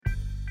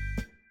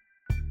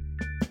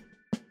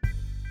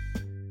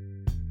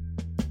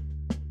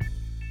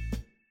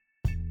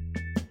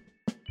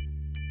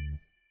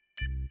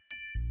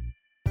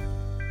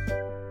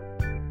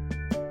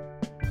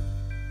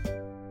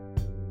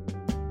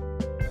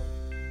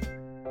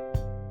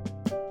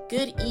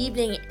Good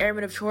evening,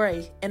 Airmen of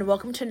Troy, and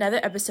welcome to another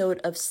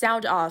episode of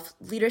Sound Off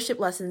Leadership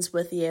Lessons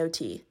with the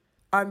AOT.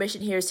 Our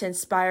mission here is to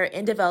inspire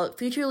and develop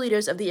future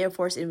leaders of the Air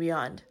Force and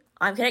beyond.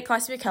 I'm Cadet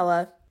Class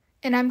McKella.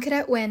 And I'm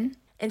Cadet Wynn.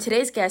 And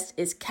today's guest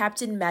is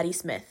Captain Maddie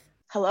Smith.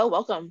 Hello,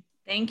 welcome.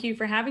 Thank you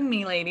for having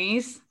me,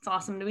 ladies. It's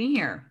awesome to be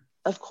here.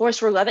 Of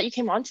course, we're glad that you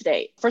came on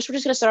today. First, we're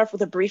just going to start off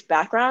with a brief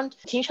background.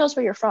 Can you tell us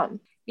where you're from?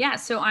 Yeah,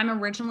 so I'm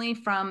originally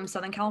from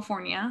Southern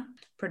California,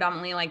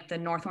 predominantly like the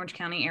North Orange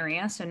County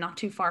area, so not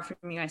too far from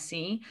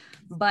USC.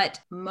 But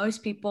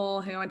most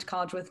people who I went to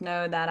college with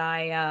know that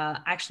I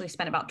actually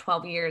spent about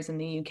 12 years in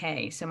the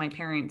UK. So my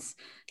parents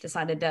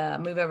decided to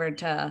move over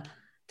to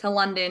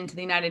London, to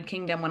the United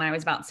Kingdom when I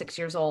was about 6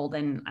 years old.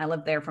 And I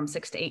lived there from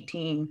 6 to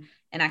 18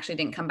 and actually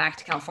didn't come back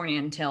to California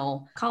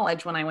until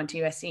college when I went to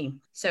USC.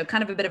 So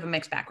kind of a bit of a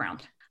mixed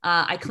background.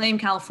 I claim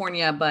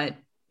California, but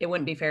it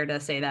wouldn't be fair to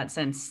say that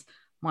since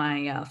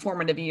my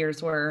formative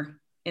years were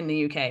in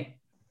the UK.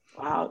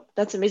 Wow,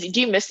 that's amazing.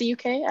 Do you miss the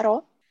UK at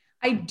all?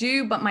 I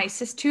do, but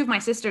two of my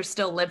sisters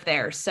still live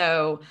there.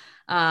 So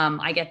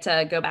I get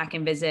to go back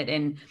and visit,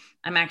 and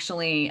I'm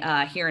actually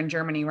here in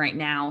Germany right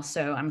now.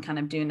 So I'm kind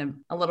of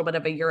doing a little bit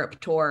of a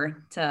Europe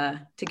tour to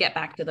get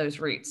back to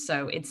those roots.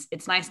 So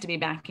it's nice to be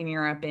back in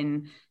Europe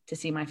and to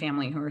see my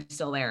family who are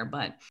still there,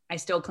 but I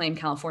still claim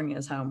California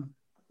as home.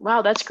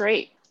 Wow, that's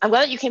great. I'm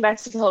glad that you came back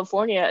to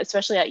California,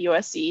 especially at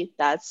USC.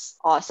 That's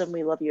awesome.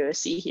 We love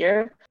USC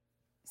here.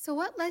 So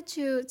what led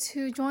you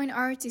to join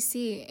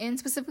ROTC and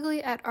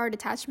specifically at our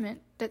detachment,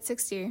 Det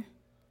 60?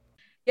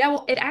 Yeah,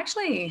 well,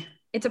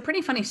 it's a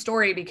pretty funny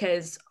story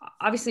because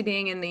obviously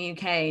being in the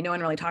UK, no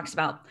one really talks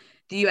about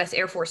the US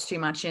Air Force too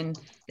much, and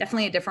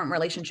definitely a different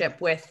relationship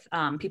with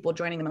people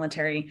joining the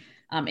military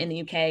in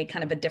the UK,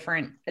 kind of a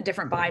different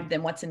vibe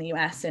than what's in the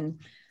US. And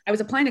I was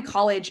applying to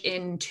college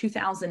in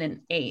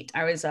 2008.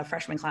 I was a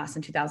freshman class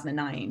in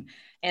 2009.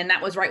 And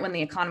that was right when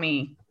the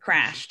economy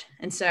crashed.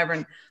 And so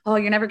everyone,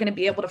 you're never going to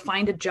be able to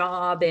find a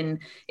job. And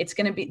it's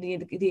going to be,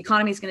 the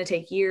economy is going to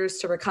take years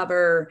to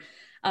recover.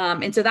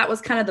 And so that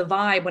was kind of the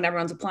vibe when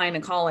everyone's applying to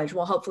college.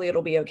 Well, hopefully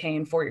it'll be okay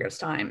in 4 years'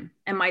 time.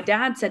 And my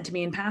dad said to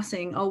me in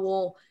passing,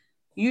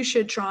 you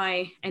should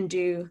try and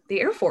do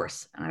the Air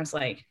Force. And I was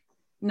like,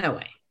 no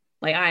way.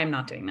 Like, I am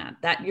not doing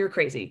that. You're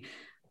crazy.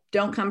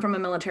 Don't come from a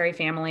military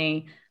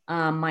family.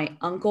 My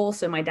uncle,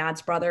 so my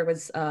dad's brother,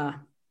 was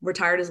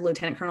retired as a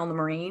lieutenant colonel in the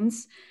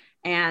Marines.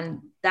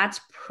 And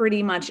that's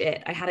pretty much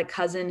it. I had a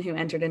cousin who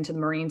entered into the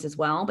Marines as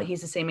well, but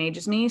he's the same age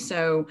as me.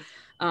 So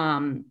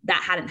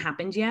that hadn't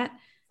happened yet.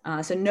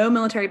 So no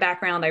military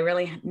background. I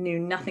really knew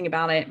nothing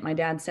about it. My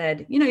dad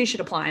said, you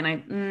should apply.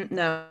 And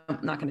no, I'm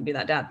not going to do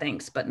that, Dad.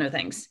 Thanks, but no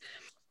thanks.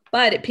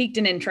 But it piqued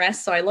an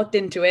interest. So I looked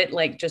into it,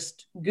 like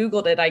just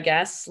Googled it, I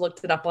guess,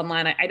 looked it up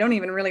online. I don't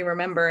even really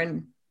remember.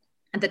 And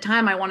at the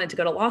time I wanted to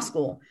go to law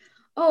school.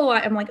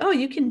 I'm like,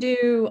 you can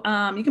do,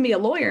 you can be a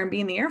lawyer and be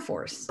in the Air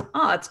Force.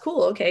 It's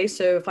cool. Okay.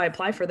 So if I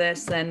apply for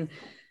this, then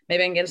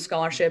maybe I can get a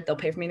scholarship. They'll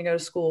pay for me to go to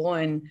school,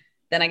 and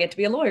then I get to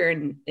be a lawyer,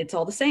 and it's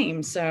all the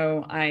same.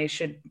 So I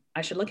should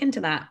look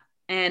into that.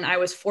 And I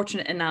was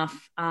fortunate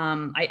enough.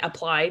 I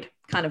applied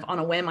kind of on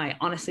a whim. I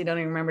honestly don't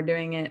even remember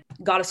doing it.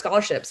 Got a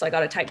scholarship. So I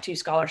got a Type 2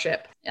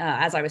 scholarship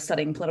as I was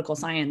studying political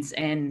science,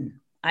 and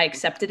I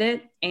accepted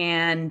it.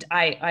 And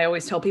I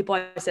always tell people,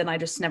 I said, I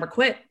just never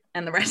quit.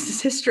 And the rest is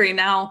history.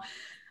 Now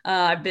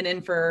I've been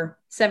in for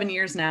 7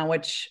 years now,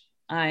 which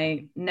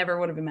I never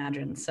would have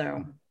imagined.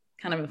 So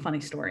kind of a funny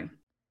story.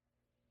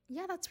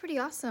 Yeah, that's pretty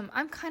awesome.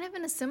 I'm kind of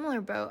in a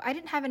similar boat. I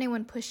didn't have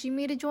anyone pushing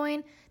me to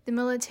join the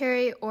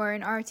military or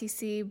an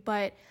ROTC,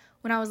 but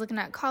when I was looking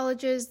at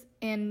colleges,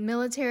 and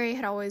military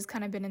had always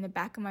kind of been in the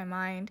back of my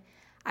mind,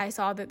 I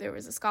saw that there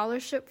was a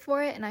scholarship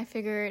for it, and I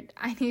figured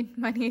I need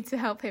money to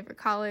help pay for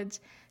college.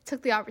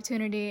 Took the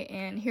opportunity,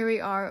 and here we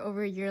are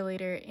over a year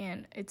later,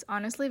 and it's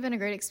honestly been a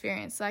great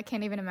experience. So I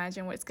can't even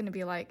imagine what it's going to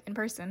be like in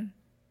person.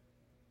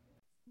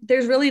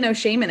 There's really no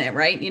shame in it,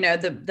 right?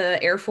 The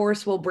Air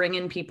Force will bring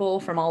in people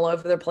from all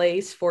over the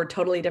place for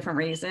totally different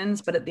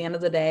reasons. But at the end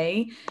of the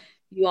day,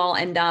 you all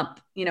end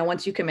up,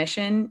 once you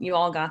commission, you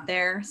all got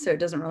there. So it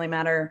doesn't really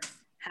matter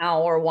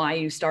how or why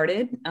you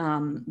started,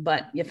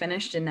 but you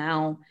finished, and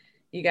now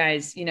you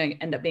guys,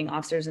 end up being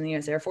officers in the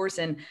U.S. Air Force.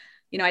 And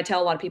I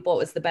tell a lot of people it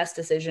was the best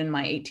decision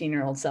my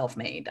 18-year-old self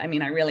made. I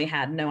mean, I really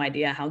had no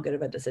idea how good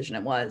of a decision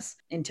it was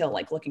until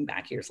looking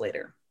back years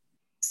later.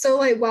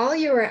 So while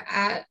you were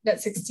at Det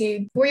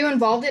 60, were you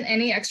involved in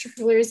any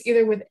extracurriculars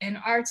either within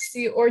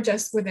ROTC or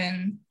just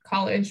within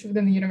college,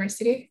 within the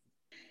university?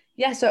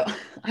 Yeah, so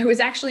I was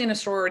actually in a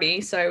sorority.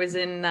 So I was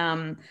in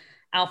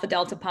Alpha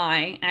Delta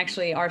Pi.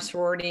 Actually, our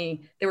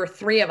sorority, there were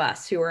 3 of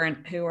us who were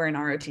in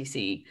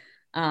ROTC.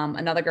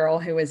 Another girl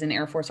who was in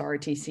Air Force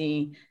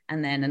ROTC,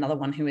 and then another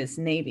one who is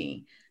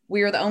Navy.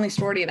 We were the only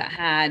sorority that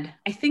had,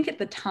 I think at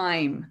the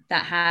time,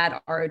 that had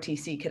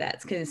ROTC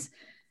cadets, because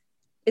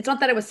it's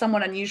not that it was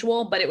somewhat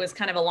unusual, but it was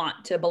kind of a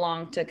lot to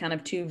belong to kind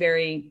of 2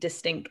 very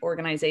distinct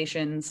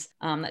organizations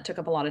that took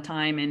up a lot of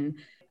time. And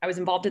I was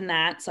involved in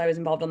that. So I was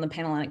involved on the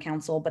Panhellenic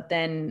Council, but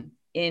then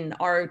in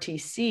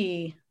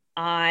ROTC,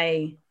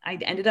 I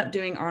ended up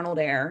doing Arnold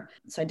Air.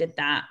 So I did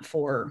that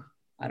for,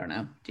 I don't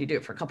know, do you do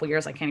it for a couple of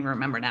years? I can't even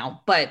remember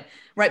now. But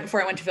right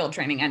before I went to field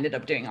training, I ended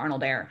up doing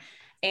Arnold Air.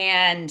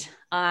 And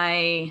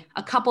I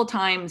a couple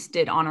times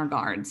did honor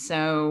guard.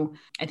 So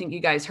I think you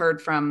guys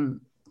heard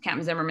from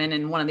Captain Zimmerman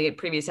in one of the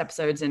previous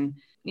episodes. And,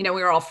 we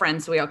were all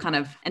friends. So we all kind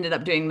of ended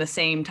up doing the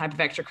same type of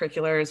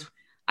extracurriculars.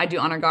 I do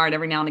honor guard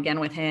every now and again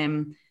with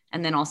him.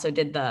 And then also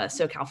did the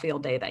SoCal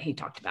Field Day that he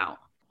talked about.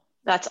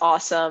 That's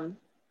awesome.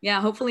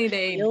 Yeah, hopefully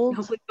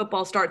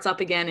football starts up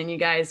again and you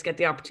guys get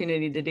the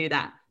opportunity to do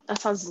that.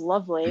 That sounds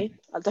lovely.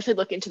 I'll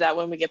definitely look into that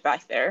when we get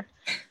back there.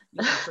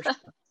 Yeah, for sure.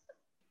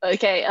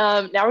 Okay,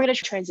 now we're going to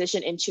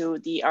transition into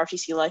the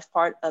ROTC life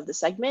part of the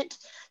segment.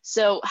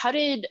 So how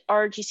did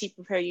ROTC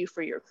prepare you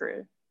for your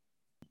career?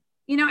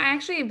 I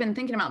actually have been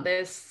thinking about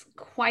this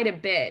quite a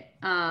bit.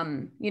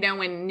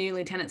 When new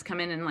lieutenants come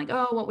in and like,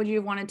 oh, what would you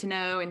have wanted to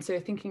know? And so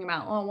thinking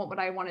about, oh, what would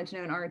I wanted to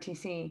know in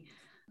ROTC?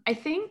 I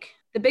think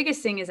the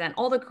biggest thing is that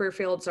all the career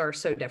fields are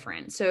so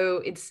different.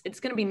 So it's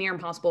going to be near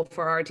impossible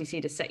for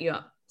ROTC to set you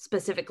up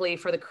specifically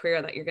for the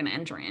career that you're going to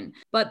enter in.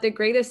 But the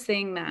greatest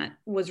thing that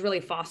was really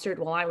fostered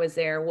while I was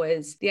there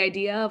was the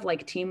idea of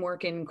like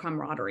teamwork and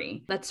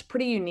camaraderie. That's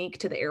pretty unique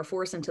to the Air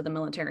Force and to the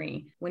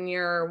military. When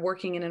you're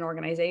working in an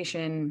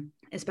organization,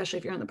 especially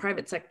if you're in the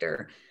private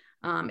sector,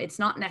 it's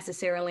not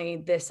necessarily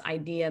this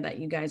idea that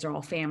you guys are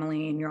all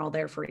family and you're all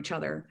there for each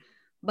other.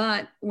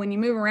 But when you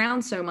move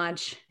around so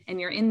much and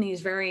you're in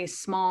these very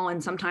small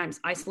and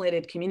sometimes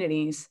isolated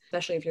communities,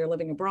 especially if you're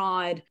living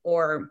abroad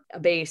or a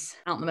base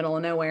out in the middle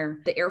of nowhere,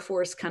 the Air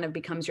Force kind of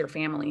becomes your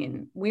family.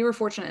 And we were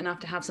fortunate enough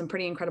to have some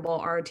pretty incredible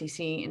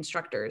ROTC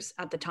instructors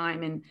at the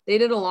time. And they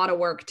did a lot of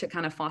work to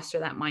kind of foster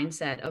that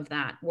mindset of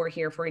that we're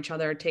here for each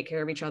other, take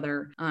care of each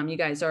other. You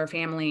guys are a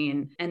family,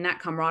 and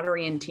that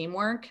camaraderie and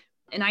teamwork.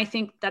 And I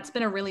think that's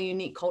been a really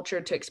unique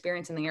culture to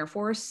experience in the Air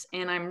Force.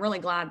 And I'm really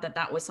glad that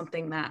that was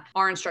something that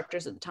our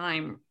instructors at the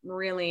time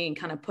really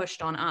kind of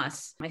pushed on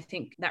us. I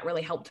think that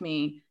really helped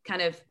me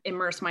kind of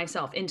immerse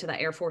myself into the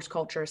Air Force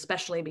culture,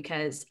 especially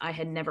because I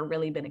had never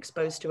really been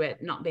exposed to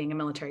it, not being a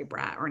military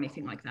brat or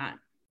anything like that.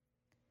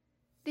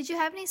 Did you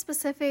have any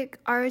specific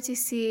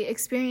ROTC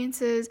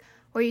experiences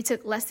where you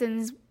took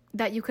lessons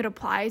that you could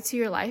apply to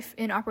your life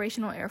in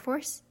operational Air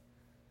Force?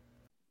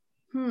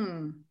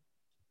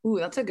 Ooh,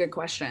 that's a good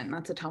question.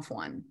 That's a tough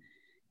one.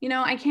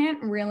 I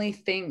can't really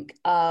think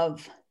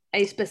of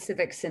a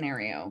specific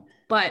scenario,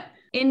 but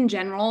in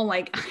general,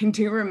 like I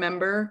do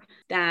remember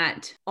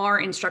that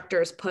our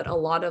instructors put a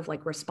lot of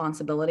like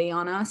responsibility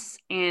on us.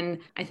 And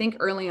I think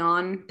early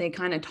on, they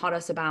kind of taught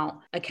us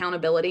about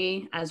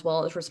accountability as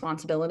well as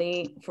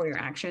responsibility for your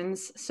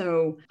actions.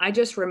 So I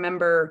just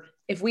remember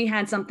if we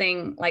had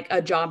something like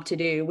a job to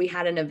do, we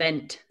had an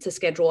event to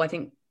schedule. I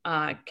think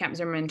Captain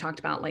Zimmerman talked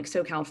about like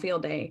SoCal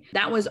Field Day.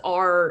 That was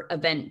our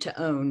event to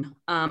own.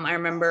 I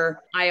remember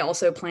I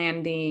also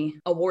planned the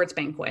awards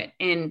banquet,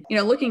 and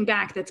looking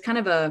back, that's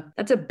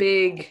a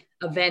big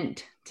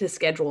event to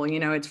schedule.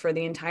 It's for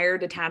the entire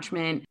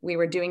detachment. We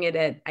were doing it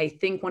at, I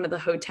think, one of the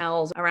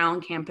hotels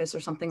around campus or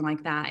something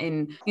like that.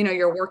 And,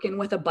 you're working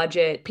with a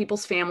budget.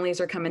 People's families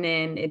are coming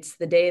in. It's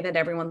the day that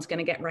everyone's going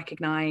to get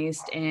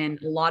recognized,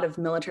 and a lot of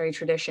military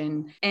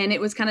tradition. And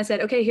it was kind of said,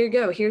 okay, here you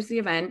go. Here's the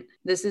event.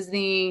 This is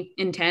the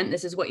intent.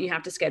 This is what you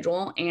have to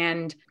schedule.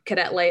 And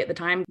Cadet Lay at the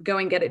time, go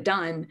and get it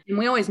done. And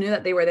we always knew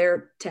that they were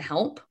there to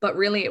help, but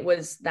really it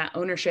was that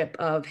ownership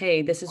of,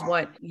 hey, this is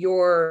what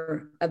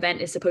your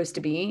event is supposed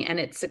to be. And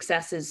its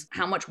success is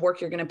how much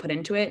work you're going to put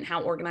into it and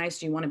how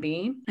organized you want to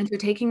be. And so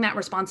taking that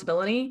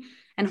responsibility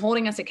and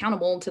holding us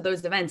accountable to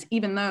those events,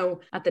 even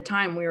though at the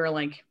time we were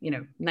like,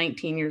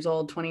 19 years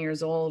old, 20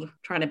 years old,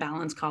 trying to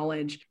balance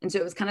college. And so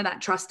it was kind of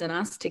that trust in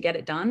us to get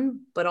it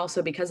done, but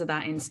also because of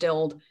that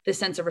instilled this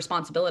sense of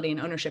responsibility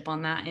and ownership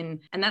on that. And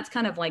that's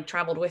kind of like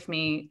traveled with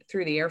me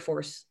through the Air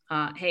Force.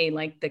 Hey,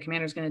 like the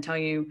commander's going to tell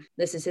you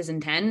this is his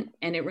intent.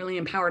 And it really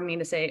empowered me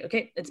to say,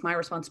 okay, it's my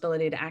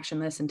responsibility to action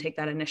this and take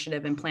that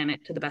initiative and plan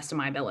it to the best of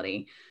my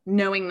ability,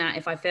 knowing that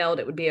if I failed,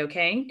 it would be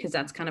okay, because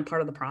that's kind of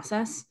part of the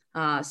process.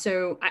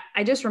 So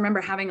I just remember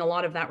having a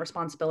lot of that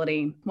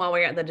responsibility while we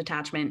were at the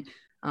detachment.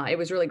 It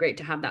was really great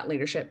to have that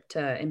leadership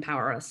to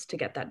empower us to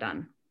get that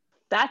done.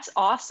 That's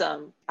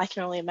awesome. I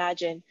can only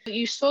imagine.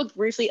 You spoke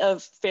briefly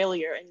of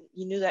failure and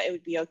you knew that it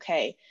would be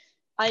okay.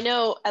 I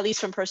know, at least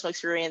from personal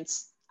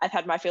experience, I've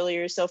had my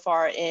failures so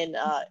far in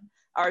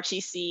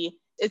ROTC.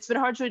 It's been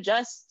hard to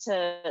adjust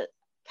to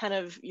kind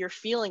of your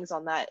feelings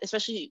on that,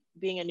 especially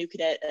being a new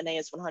cadet, an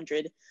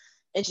AS100,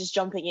 and just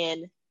jumping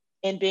in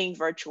and being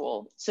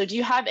virtual. So do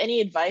you have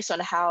any advice on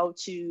how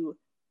to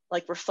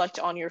like reflect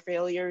on your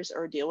failures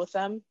or deal with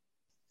them?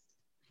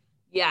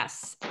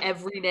 Yes,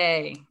 every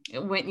day.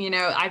 When,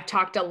 I've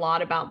talked a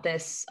lot about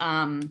this.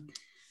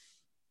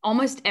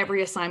 Almost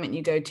every assignment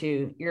you go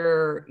to,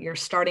 you're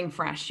starting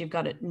fresh. You've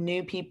got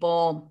new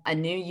people, a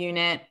new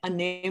unit, a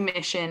new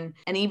mission.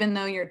 And even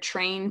though you're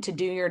trained to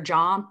do your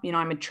job,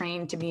 I'm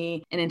trained to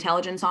be an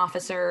intelligence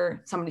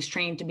officer, somebody's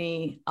trained to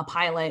be a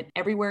pilot.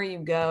 Everywhere you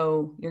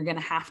go, you're going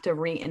to have to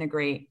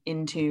reintegrate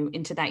into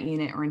that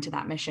unit or into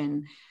that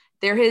mission.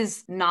 there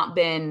has not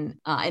been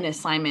an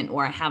assignment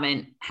where I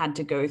haven't had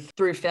to go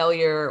through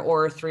failure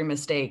or through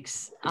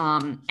mistakes.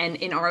 And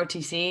in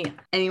ROTC,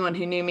 anyone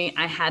who knew me,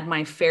 I had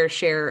my fair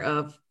share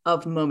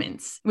of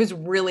moments. It was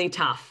really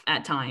tough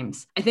at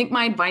times. I think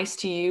my advice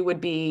to you would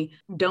be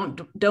don't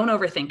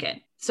overthink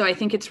it. So I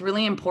think it's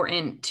really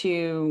important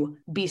to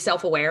be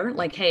self-aware,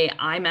 like, hey,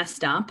 I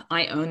messed up,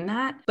 I own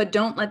that, but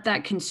don't let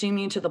that consume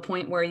you to the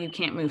point where you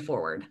can't move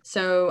forward.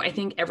 So I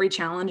think every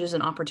challenge is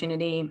an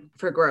opportunity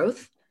for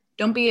growth.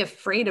 Don't be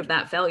afraid of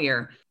that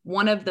failure.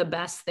 One of the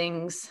best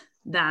things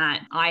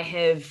that I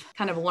have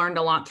kind of learned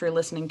a lot through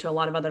listening to a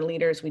lot of other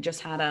leaders. We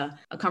just had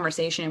a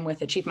conversation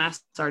with a chief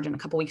master sergeant a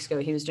couple of weeks ago.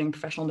 He was doing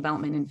professional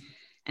development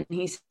and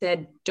he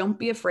said, don't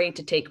be afraid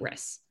to take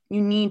risks. You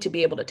need to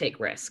be able to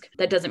take risk.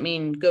 That doesn't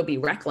mean go be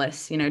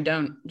reckless,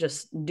 don't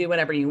just do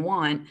whatever you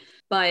want,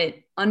 but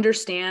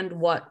understand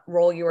what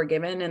role you are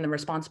given and the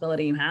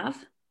responsibility you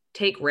have,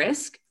 take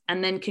risk,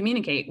 and then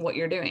communicate what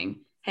you're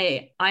doing.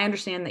 Hey, I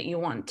understand that you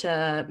want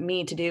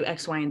me to do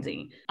X, Y, and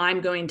Z.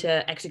 I'm going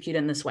to execute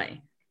in this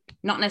way.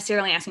 Not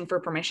necessarily asking for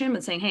permission,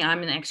 but saying, hey, I'm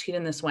going to execute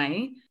in this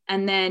way.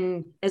 And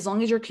then as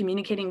long as you're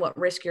communicating what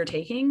risk you're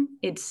taking,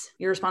 it's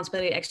your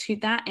responsibility to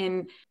execute that.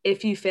 And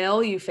if you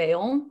fail, you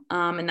fail.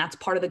 And that's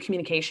part of the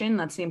communication.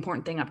 That's the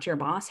important thing up to your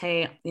boss.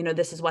 Hey,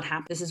 this is what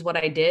happened. This is what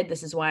I did.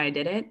 This is why I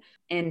did it.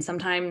 And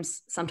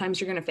sometimes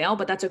you're going to fail,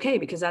 but that's okay,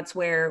 because that's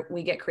where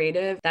we get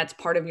creative. That's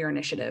part of your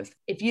initiative.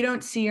 If you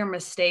don't see your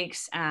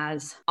mistakes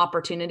as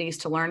opportunities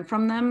to learn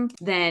from them,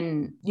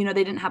 then, they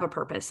didn't have a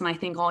purpose. And I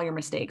think all your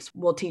mistakes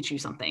will teach you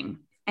something.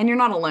 And you're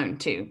not alone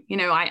too.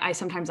 I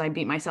sometimes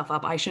beat myself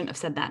up. I shouldn't have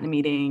said that in a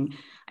meeting.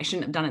 I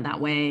shouldn't have done it that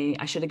way.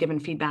 I should have given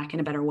feedback in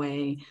a better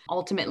way.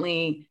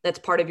 Ultimately, that's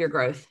part of your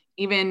growth.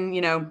 Even,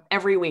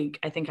 every week,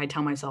 I think I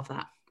tell myself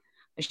that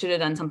I should have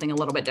done something a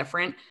little bit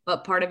different.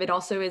 But part of it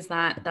also is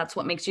that that's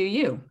what makes you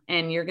you.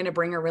 And you're going to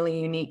bring a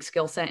really unique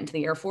skill set into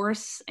the Air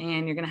Force,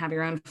 and you're going to have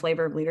your own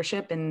flavor of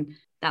leadership. And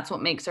that's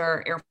what makes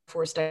our Air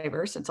Force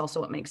diverse. It's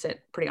also what makes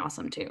it pretty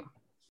awesome too.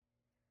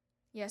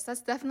 Yes,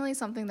 that's definitely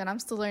something that I'm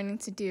still learning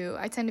to do.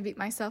 I tend to beat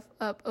myself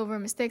up over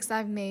mistakes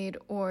I've made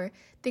or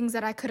things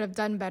that I could have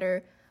done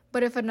better.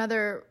 But if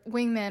another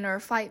wingman or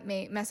flight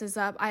mate messes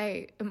up,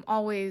 I'm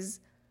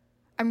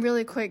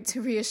really quick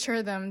to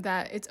reassure them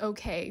that it's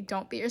okay.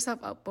 Don't beat yourself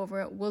up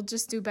over it. We'll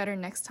just do better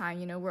next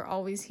time. We're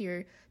always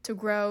here to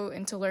grow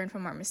and to learn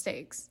from our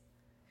mistakes.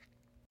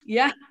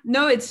 Yeah,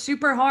 no, it's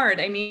super hard.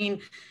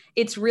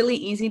 It's really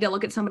easy to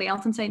look at somebody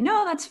else and say,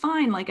 no, that's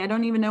fine. Like, I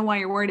don't even know why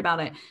you're worried about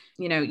it.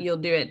 You'll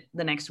do it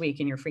the next week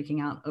and you're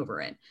freaking out over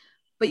it.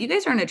 But you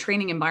guys are in a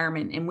training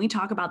environment, and we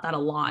talk about that a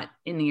lot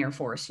in the Air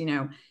Force.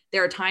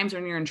 There are times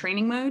when you're in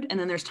training mode, and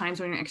then there's times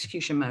when you're in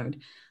execution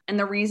mode. And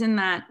the reason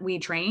that we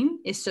train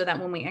is so that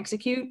when we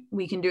execute,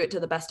 we can do it to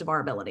the best of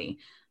our ability.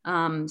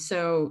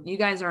 So you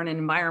guys are in an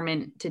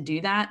environment to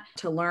do that,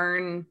 to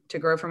learn, to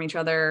grow from each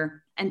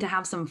other, and to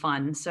have some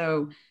fun.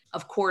 So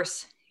of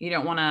course, you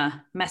don't want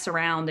to mess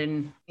around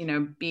and,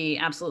 be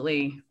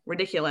absolutely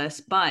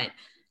ridiculous, but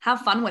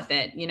have fun with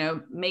it,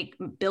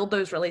 build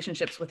those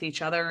relationships with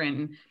each other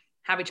and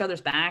have each other's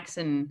backs.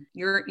 And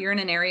you're in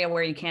an area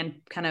where you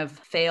can kind of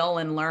fail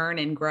and learn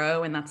and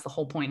grow. And that's the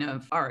whole point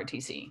of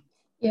ROTC.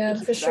 Yeah,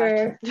 for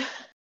sure.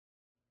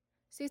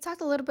 So you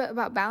talked a little bit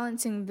about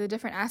balancing the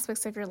different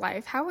aspects of your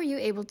life. How were you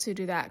able to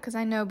do that? Because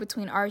I know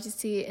between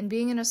ROTC and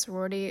being in a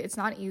sorority, it's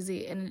not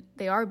easy, and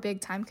they are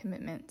big time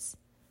commitments.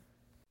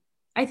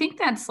 I think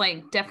that's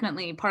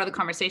definitely part of the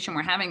conversation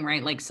we're having,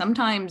 right?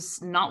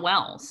 Sometimes not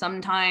well.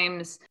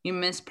 Sometimes you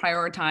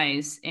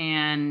misprioritize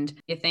and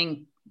you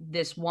think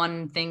this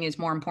one thing is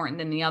more important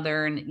than the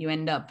other, and you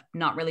end up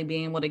not really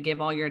being able to give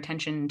all your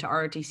attention to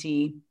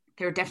ROTC.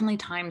 There are definitely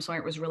times where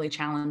it was really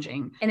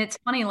challenging. And it's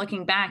funny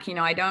looking back,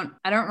 I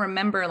don't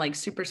remember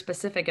super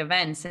specific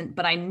events,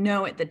 but I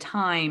know at the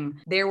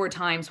time there were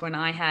times when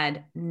I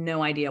had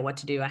no idea what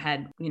to do. I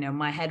had,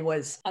 my head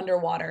was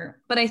underwater.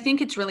 But I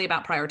think it's really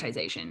about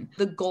prioritization.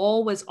 The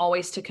goal was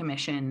always to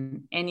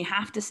commission, and you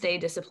have to stay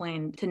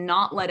disciplined to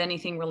not let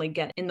anything really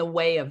get in the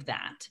way of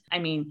that.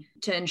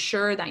 To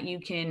ensure that you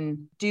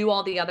can do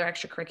all the other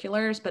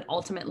extracurriculars, but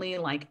ultimately,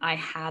 I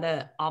had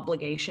an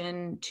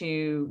obligation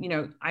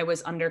to, I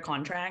was under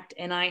contract,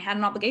 and I had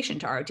an obligation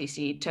to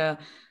ROTC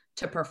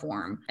to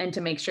perform and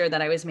to make sure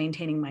that I was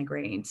maintaining my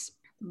grades.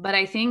 But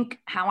I think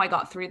how I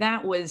got through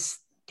that was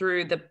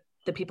through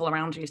the people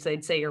around you. So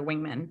they'd say your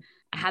wingmen.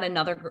 I had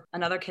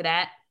another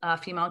cadet, a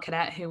female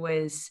cadet who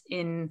was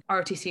in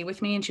ROTC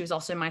with me, and she was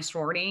also in my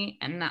sorority.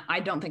 And I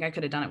don't think I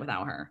could have done it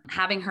without her.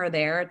 Having her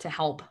there to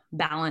help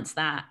balance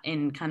that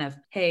and kind of,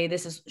 hey,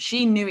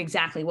 she knew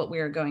exactly what we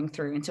were going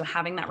through. And so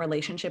having that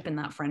relationship and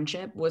that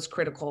friendship was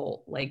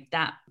critical.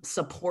 That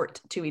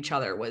support to each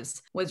other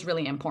was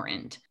really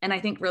important. And I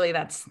think really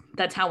that's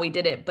how we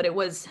did it. But it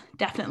was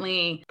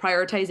definitely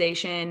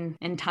prioritization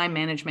and time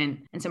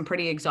management and some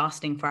pretty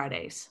exhausting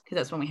Fridays, because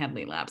that's when we had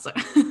lead labs. So.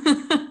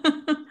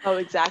 Oh,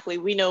 exactly.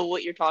 We know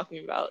what you're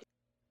talking about.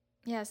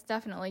 Yes,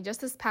 definitely. Just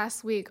this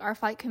past week, our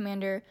flight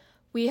commander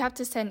we have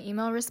to send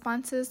email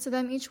responses to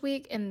them each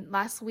week. And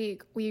last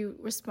week we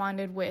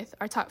responded with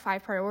our top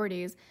 5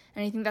 priorities.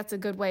 And I think that's a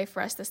good way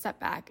for us to step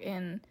back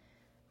and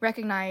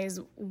recognize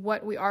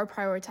what we are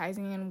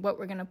prioritizing and what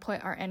we're going to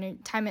put our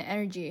time and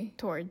energy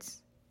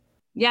towards.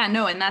 Yeah,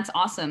 no, and that's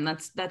awesome.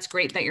 That's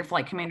great that your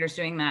flight commander is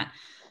doing that.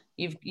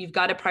 You've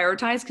got to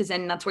prioritize, because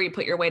then that's where you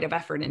put your weight of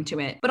effort into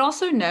it. But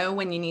also know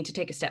when you need to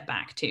take a step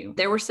back too.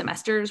 There were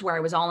semesters where I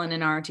was all in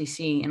an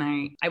ROTC and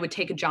I would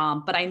take a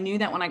job, but I knew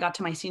that when I got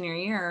to my senior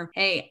year,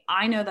 hey,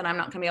 I know that I'm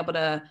not going to be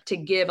able to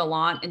give a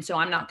lot. And so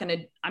I'm not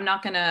going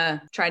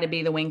to try to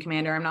be the wing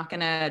commander. I'm not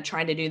going to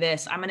try to do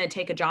this. I'm going to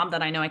take a job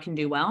that I know I can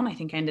do well. And I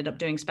think I ended up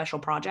doing special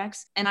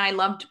projects, and I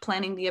loved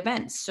planning the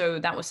events. So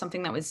that was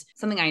something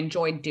I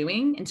enjoyed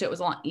doing. And so it was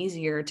a lot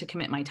easier to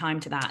commit my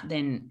time to that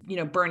than,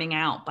 burning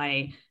out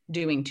by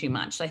doing too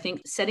much. So I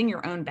think setting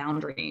your own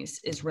boundaries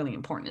is really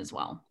important as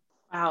well.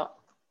 Wow.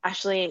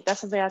 Actually,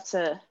 that's something I have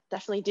to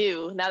definitely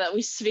do now that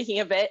we're speaking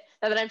of it.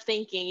 Now that I'm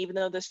thinking, even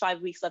though there's 5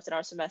 weeks left in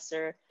our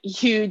semester,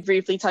 you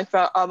briefly talked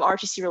about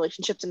RTC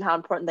relationships and how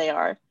important they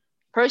are.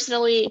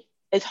 Personally,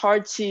 it's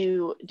hard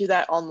to do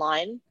that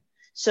online.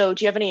 So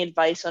do you have any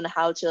advice on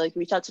how to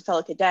reach out to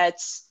fellow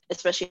cadets,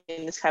 especially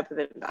in this type of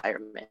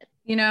environment?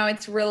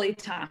 It's really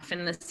tough,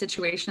 and the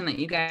situation that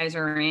you guys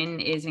are in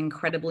is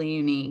incredibly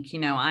unique.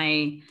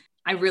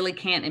 I really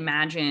can't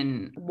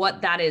imagine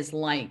what that is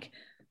like.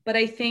 But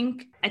I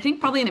think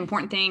probably an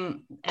important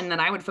thing, and that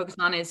I would focus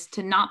on, is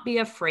to not be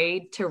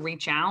afraid to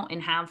reach out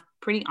and have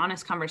pretty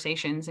honest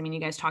conversations. I mean, you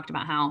guys talked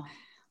about how,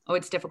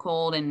 it's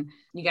difficult and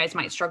you guys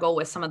might struggle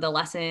with some of the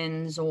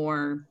lessons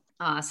or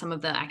some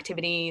of the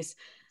activities.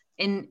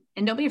 And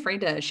don't be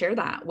afraid to share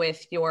that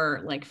with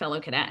your fellow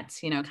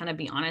cadets, kind of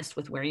be honest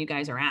with where you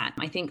guys are at.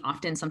 I think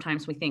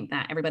sometimes we think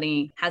that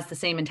everybody has the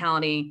same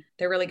mentality.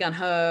 They're really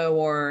gung-ho,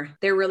 or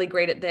they're really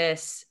great at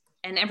this.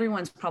 And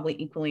everyone's probably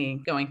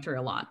equally going through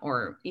a lot,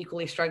 or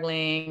equally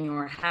struggling,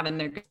 or having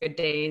their good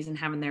days and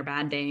having their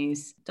bad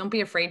days. Don't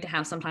be afraid to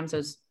have sometimes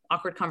those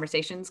awkward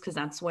conversations, because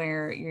that's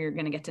where you're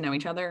going to get to know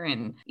each other.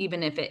 And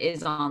even if it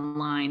is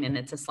online and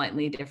it's a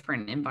slightly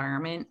different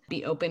environment,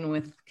 be open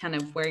with kind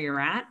of where you're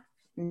at.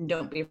 And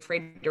don't be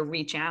afraid to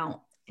reach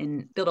out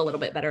and build a little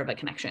bit better of a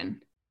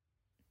connection.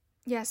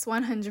 Yes,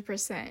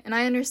 100%. And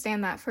I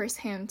understand that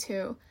firsthand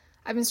too.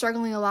 I've been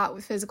struggling a lot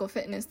with physical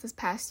fitness this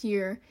past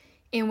year.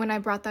 And when I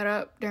brought that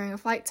up during a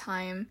flight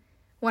time,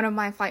 one of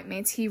my flight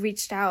mates, he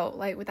reached out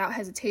without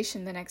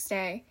hesitation the next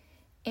day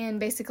and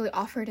basically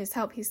offered his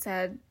help. He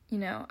said,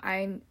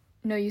 I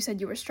know you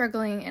said you were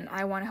struggling and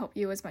I want to help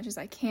you as much as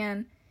I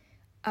can.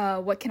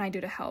 What can I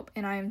do to help?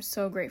 And I am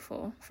so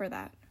grateful for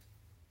that.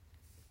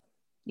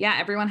 Yeah,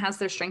 everyone has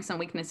their strengths and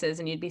weaknesses,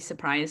 and you'd be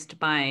surprised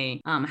by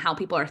how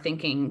people are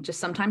thinking. Just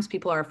sometimes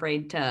people are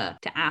afraid to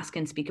ask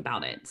and speak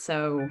about it.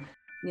 So,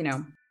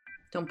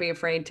 don't be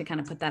afraid to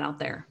kind of put that out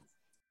there.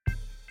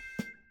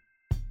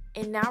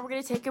 And now we're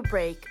going to take a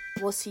break.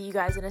 We'll see you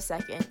guys in a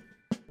second.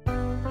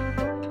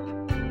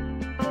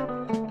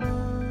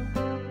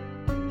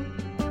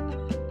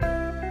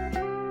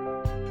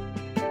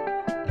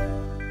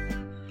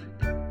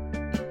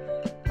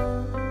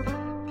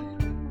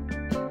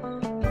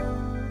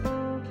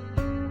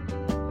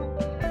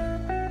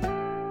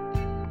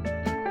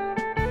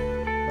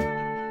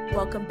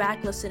 Welcome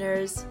back,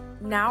 listeners.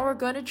 Now we're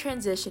going to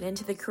transition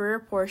into the career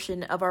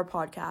portion of our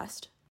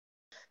podcast.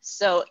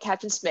 So,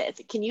 Captain Smith,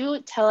 can you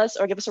tell us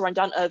or give us a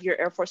rundown of your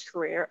Air Force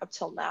career up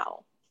till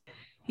now?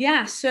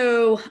 Yeah,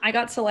 so I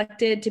got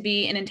selected to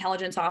be an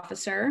intelligence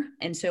officer.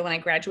 And so when I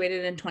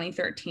graduated in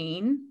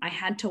 2013, I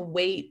had to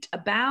wait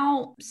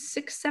about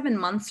 6-7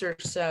 months or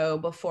so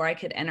before I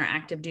could enter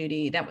active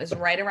duty. That was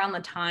right around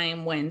the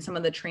time when some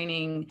of the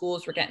training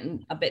schools were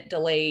getting a bit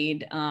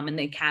delayed and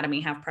the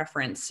academy have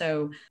preference.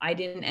 So I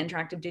didn't enter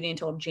active duty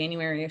until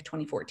January of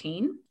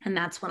 2014. And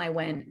that's when I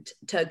went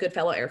to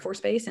Goodfellow Air Force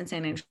Base in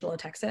San Angelo,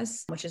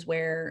 Texas, which is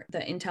where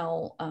the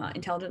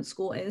intelligence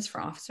school is for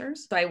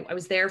officers. So I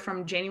was there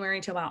from January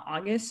to about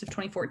August of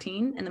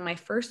 2014. And then my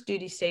first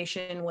duty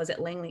station was at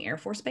Langley Air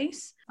Force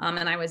Base.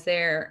 And I was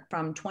there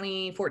from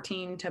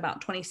 2014 to about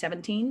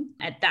 2017.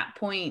 At that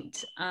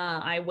point,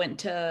 I went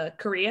to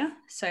Korea.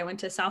 So I went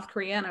to South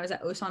Korea and I was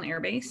at Osan Air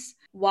Base.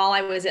 While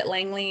I was at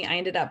Langley, I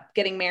ended up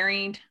getting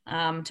married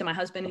to my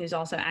husband, who's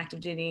also active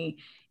duty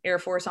Air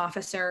Force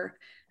officer.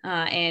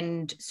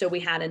 And so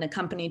we had an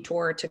accompanied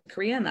tour to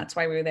Korea, and that's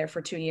why we were there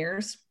for 2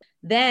 years.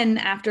 Then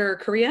after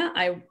Korea,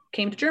 I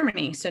came to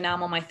Germany. So now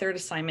I'm on my third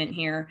assignment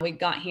here. We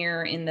got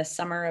here in the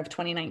summer of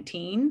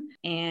 2019,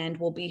 and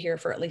we'll be here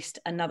for at least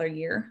another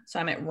year. So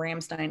I'm at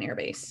Ramstein Air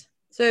Base.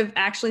 So I've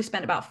actually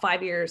spent about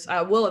 5 years,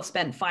 will have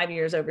spent 5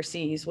 years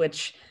overseas,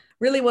 which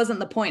really wasn't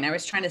the point. I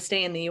was trying to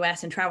stay in the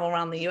US and travel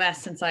around the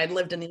US since I had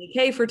lived in the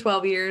UK for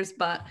 12 years.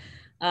 But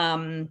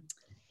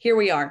here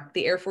we are.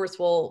 The Air Force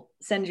will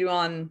send you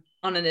on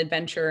an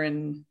adventure,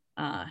 and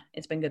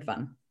it's been good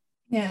fun.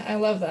 Yeah, I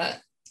love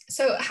that.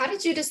 So how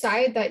did you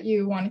decide that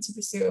you wanted to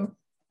pursue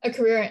a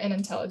career in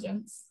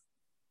intelligence?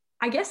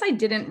 I guess I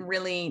didn't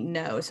really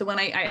know. So when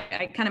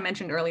I kind of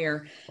mentioned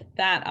earlier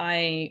that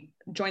I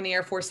joined the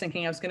Air Force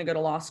thinking I was going to go to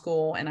law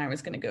school and I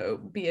was going to go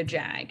be a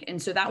JAG.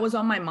 And so that was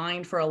on my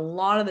mind for a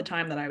lot of the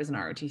time that I was in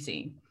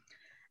ROTC.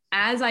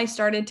 As I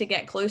started to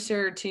get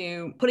closer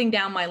to putting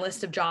down my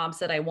list of jobs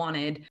that I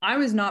wanted, I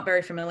was not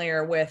very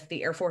familiar with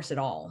the Air Force at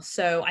all.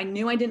 So I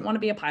knew I didn't want to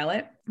be a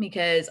pilot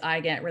because I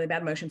get really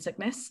bad motion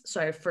sickness.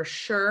 So I for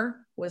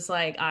sure was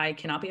like, I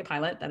cannot be a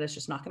pilot. That is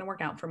just not going to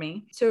work out for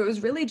me. So it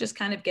was really just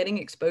kind of getting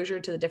exposure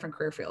to the different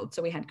career fields.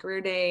 So we had career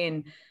day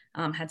and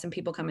had some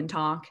people come and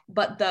talk,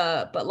 but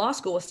law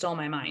school was still in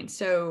my mind.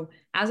 So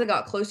as I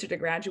got closer to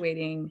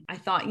graduating, I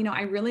thought,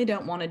 I really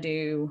don't want to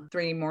do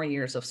 3 more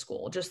years of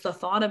school. Just the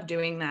thought of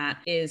doing that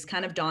is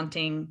kind of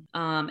daunting.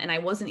 And I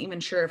wasn't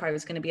even sure if I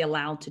was going to be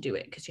allowed to do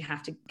it because you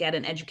have to get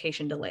an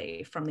education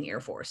delay from the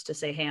Air Force to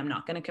say, hey, I'm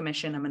not going to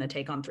commission. I'm going to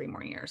take on 3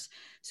 more years.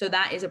 So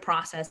that is a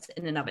process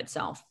in and of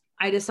itself.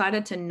 I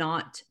decided to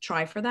not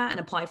try for that and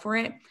apply for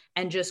it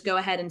and just go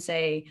ahead and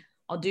say,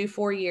 I'll do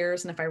 4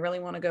 years. And if I really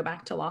want to go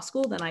back to law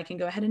school, then I can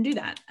go ahead and do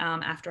that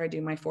after I do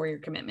my 4-year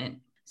commitment.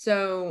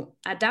 So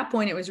at that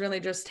point, it was really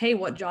just, hey,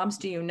 what jobs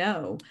do you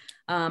know?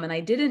 And I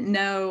didn't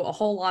know a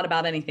whole lot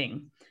about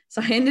anything.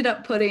 So I ended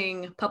up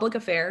putting public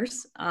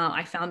affairs.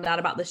 I found out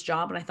about this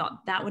job and I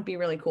thought that would be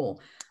really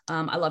cool.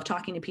 I love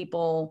talking to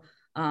people.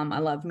 I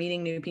love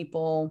meeting new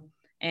people.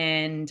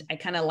 And I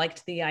kind of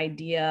liked the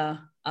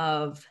idea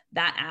of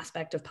that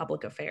aspect of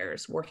public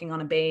affairs, working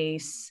on a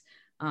base,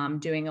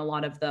 doing a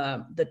lot of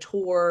the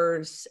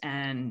tours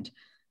and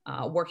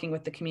working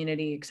with the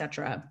community, et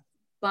cetera.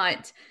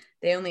 But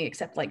they only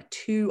accept like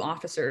 2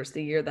 officers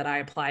the year that I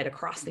applied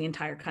across the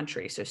entire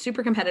country. So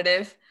super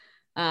competitive.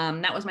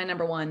 That was my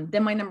number 1.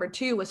 Then my number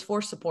 2 was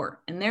force support.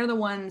 And they're the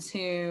ones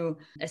who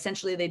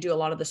essentially they do a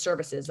lot of the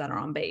services that are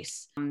on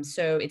base.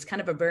 So it's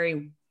kind of a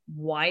very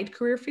wide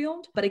career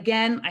field. But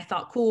again, I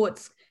thought, cool,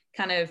 it's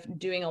kind of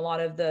doing a lot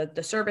of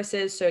the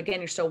services. So again,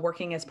 you're still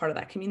working as part of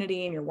that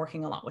community and you're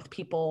working a lot with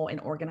people and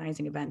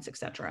organizing events, et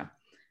cetera.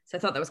 So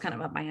I thought that was kind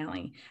of up my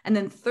alley. And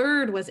then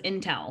 3rd was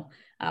Intel,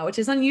 which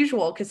is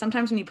unusual because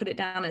sometimes when you put it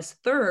down as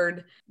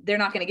 3rd, they're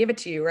not going to give it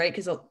to you, right?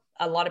 Because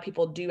a lot of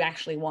people do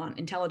actually want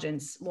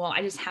intelligence. Well,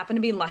 I just happened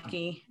to be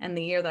lucky. And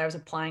the year that I was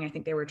applying, I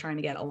think they were trying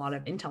to get a lot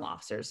of Intel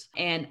officers.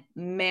 And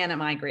man,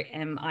 am I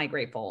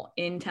grateful.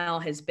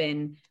 Intel has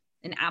been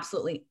an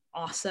absolutely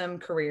awesome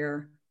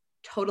career,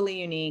 totally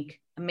unique,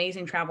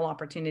 amazing travel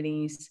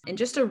opportunities, and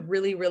just a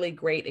really, really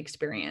great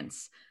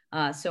experience.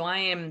 So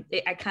I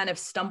kind of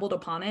stumbled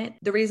upon it.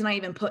 The reason I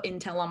even put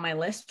Intel on my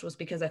list was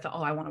because I thought,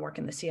 I want to work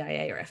in the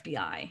CIA or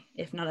FBI.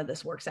 If none of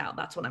this works out,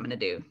 that's what I'm going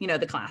to do.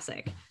 The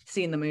classic,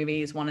 seeing the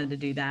movies, wanted to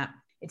do that.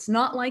 It's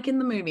not like in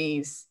the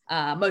movies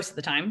most of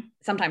the time.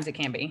 Sometimes it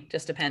can be,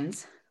 just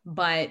depends.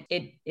 But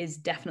it is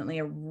definitely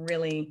a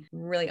really,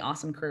 really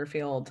awesome career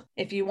field.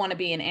 If you want to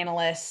be an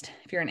analyst,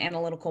 if you're an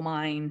analytical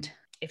mind,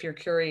 if you're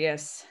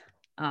curious,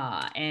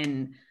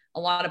 and a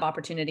lot of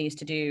opportunities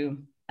to do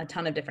a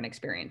ton of different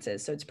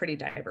experiences. So it's pretty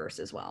diverse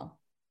as well.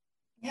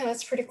 Yeah,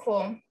 that's pretty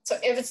cool. So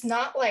if it's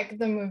not like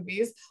the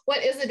movies,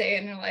 what is a day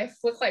in your life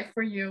look like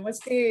for you?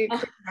 What's the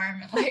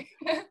environment like?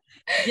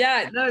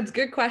 Yeah, no, it's a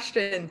good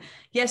question.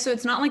 Yeah, so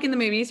it's not like in the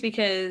movies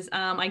because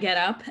I get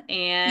up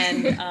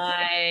and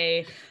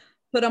I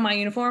put on my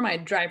uniform, I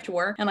drive to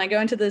work and I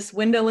go into this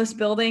windowless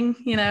building,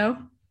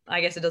 I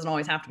guess it doesn't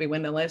always have to be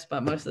windowless,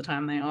 but most of the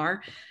time they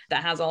are,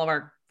 that has all of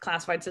our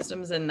classified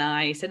systems, and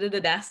I sit at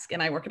a desk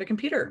and I work at a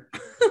computer.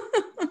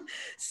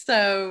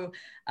 So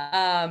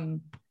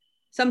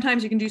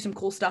sometimes you can do some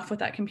cool stuff with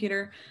that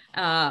computer,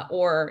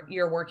 or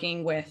you're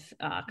working with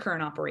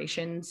current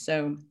operations.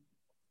 So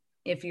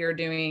if you're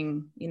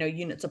doing,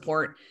 unit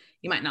support,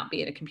 you might not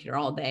be at a computer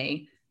all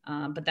day,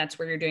 but that's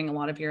where you're doing a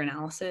lot of your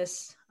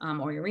analysis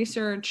or your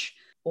research,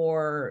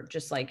 or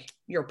just like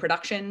your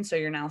production. So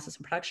your analysis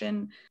and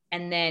production.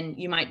 And then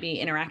you might be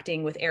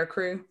interacting with air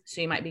crew.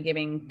 So you might be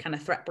giving kind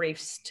of threat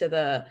briefs to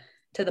the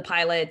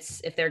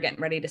pilots if they're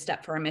getting ready to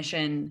step for a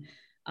mission.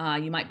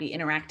 You might be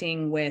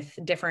interacting with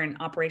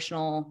different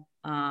operational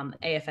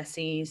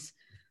AFSCs.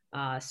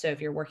 So if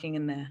you're working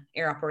in the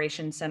Air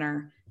Operations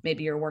Center,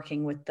 maybe you're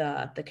working with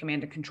the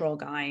command and control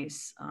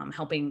guys,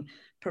 helping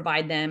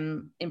provide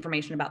them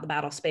information about the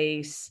battle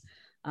space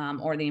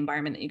or the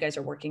environment that you guys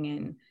are working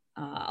in.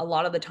 A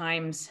lot of the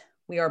times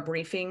we are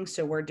briefing,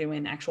 so we're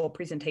doing actual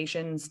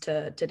presentations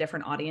to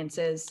different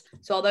audiences.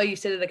 So although you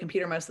sit at a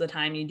computer most of the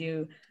time, you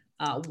do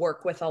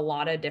work with a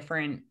lot of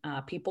different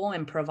people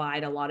and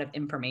provide a lot of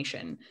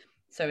information.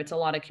 So it's a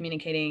lot of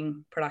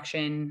communicating,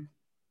 production,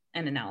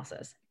 and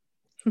analysis.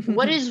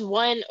 What is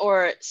one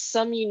or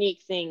some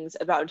unique things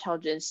about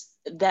intelligence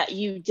that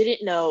you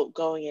didn't know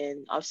going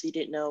in? Obviously, you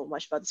didn't know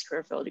much about this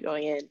career field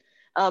going in,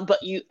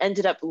 but you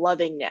ended up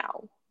loving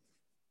now.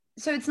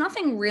 So it's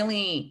nothing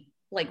really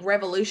like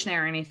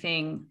revolutionary or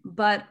anything,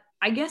 but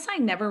I guess I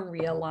never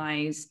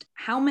realized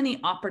how many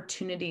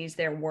opportunities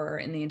there were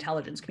in the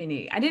intelligence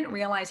community. I didn't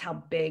realize how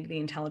big the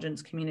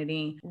intelligence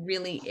community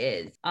really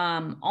is.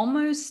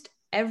 Almost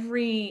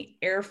every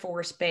Air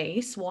Force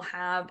base will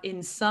have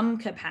in some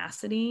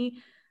capacity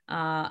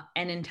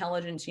an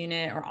intelligence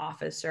unit or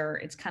officer.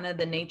 It's kind of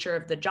the nature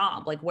of the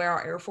job, like where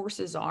our air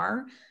forces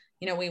are.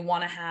 We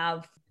want to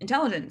have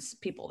intelligence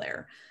people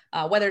there,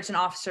 whether it's an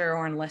officer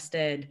or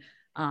enlisted,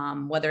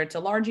 whether it's a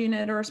large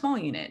unit or a small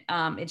unit.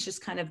 It's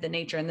just kind of the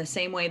nature. In the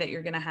same way that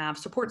you're going to have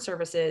support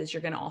services,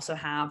 you're going to also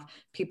have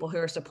people who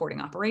are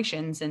supporting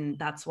operations. And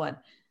that's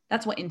what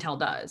Intel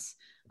does.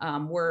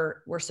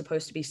 We're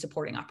supposed to be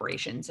supporting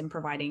operations and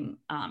providing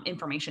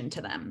information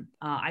to them.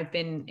 I've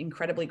been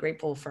incredibly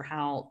grateful for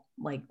how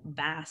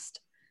vast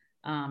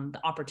the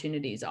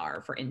opportunities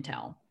are for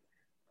Intel,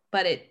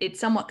 but it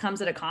somewhat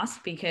comes at a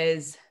cost,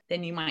 because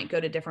then you might go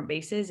to different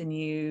bases and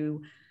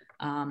you,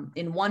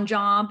 in one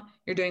job,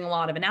 you're doing a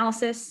lot of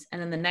analysis,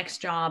 and then the next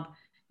job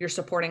you're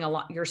supporting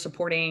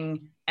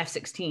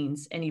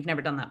F-16s, and you've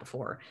never done that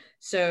before.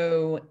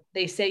 So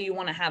they say you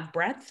want to have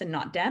breadth and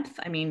not depth.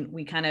 I mean,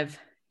 we kind of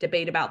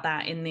debate about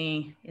that in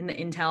the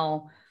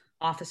Intel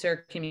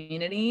officer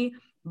community,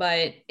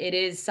 but it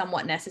is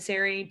somewhat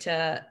necessary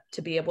to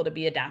be able to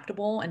be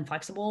adaptable and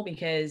flexible,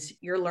 because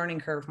your learning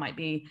curve might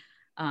be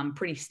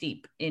pretty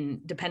steep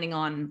depending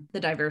on the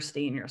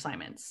diversity in your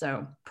assignments.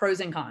 So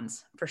pros and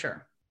cons for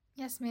sure.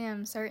 Yes,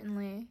 ma'am,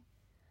 certainly.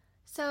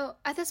 So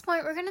at this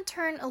point, we're going to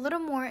turn a little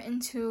more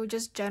into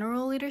just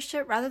general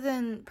leadership rather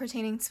than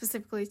pertaining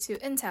specifically to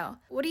Intel.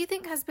 What do you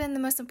think has been the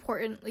most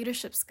important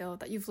leadership skill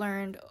that you've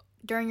learned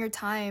during your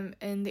time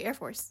in the Air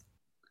Force?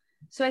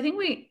 So I think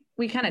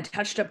we kind of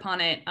touched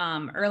upon it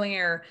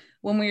earlier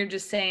when we were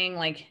just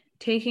saying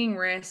taking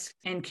risks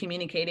and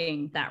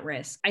communicating that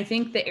risk. I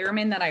think the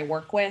airmen that I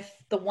work with,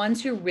 the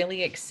ones who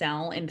really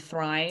excel and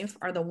thrive,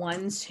 are the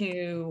ones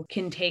who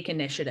can take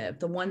initiative,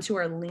 the ones who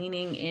are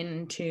leaning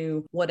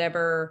into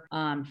whatever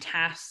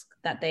task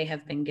that they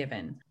have been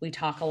given. We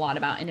talk a lot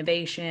about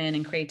innovation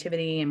and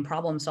creativity and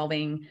problem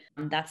solving.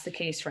 That's the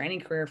case for any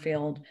career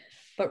field.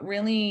 But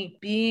really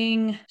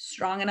being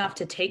strong enough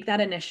to take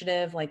that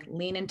initiative,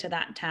 lean into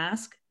that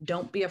task.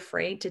 Don't be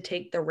afraid to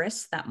take the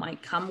risks that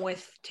might come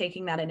with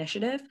taking that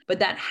initiative, but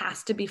that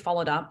has to be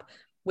followed up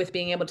with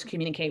being able to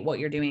communicate what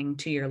you're doing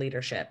to your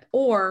leadership.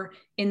 Or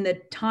in the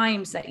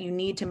times that you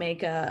need to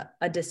make a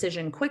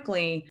decision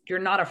quickly, you're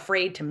not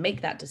afraid to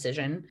make that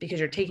decision because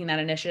you're taking that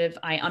initiative.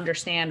 I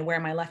understand where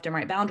my left and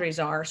right boundaries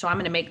are, so I'm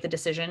going to make the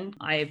decision.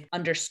 I've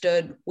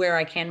understood where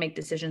I can make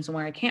decisions and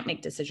where I can't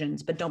make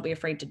decisions, but don't be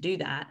afraid to do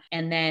that.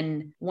 And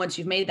then once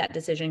you've made that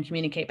decision,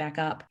 communicate back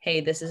up, hey,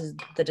 this is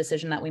the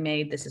decision that we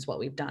made. This is what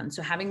we've done.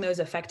 So having those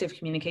effective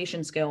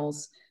communication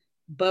skills,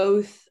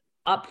 both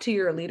up to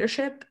your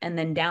leadership and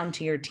then down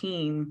to your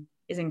team,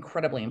 is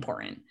incredibly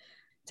important.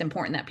 It's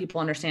important that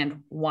people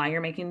understand why you're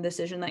making the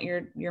decision that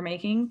you're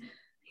making.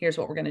 Here's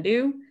what we're going to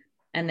do.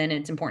 And then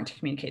it's important to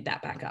communicate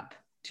that back up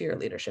to your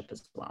leadership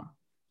as well.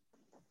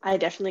 I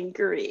definitely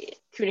agree.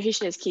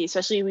 Communication is key,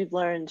 especially we've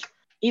learned,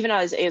 even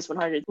as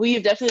AS100,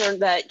 we've definitely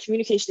learned that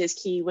communication is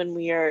key when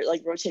we are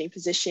rotating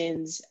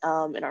positions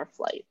in our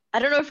flight. I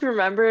don't know if you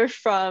remember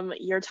from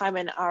your time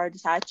in our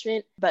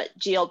detachment, but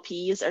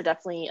GLPs are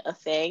definitely a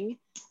thing,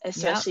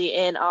 especially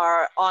in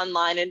our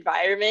online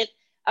environment.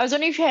 I was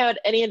wondering if you had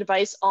any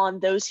advice on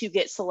those who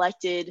get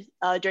selected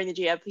during the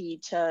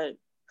GLP to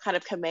kind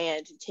of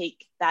command and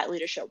take that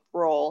leadership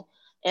role,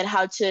 and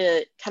how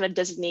to kind of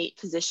designate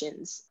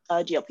positions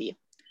GLP.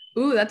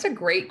 Ooh, that's a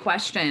great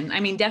question. I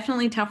mean,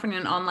 definitely tougher in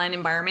an online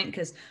environment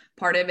because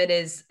part of it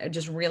is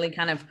just really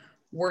kind of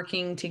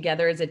working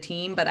together as a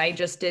team. But I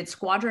just did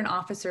squadron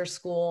officer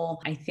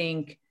school, I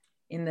think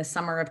in the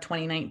summer of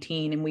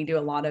 2019. And we do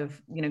a lot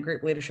of,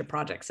 group leadership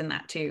projects in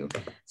that too.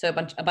 So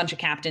a bunch of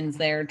captains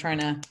there trying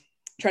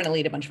to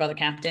lead a bunch of other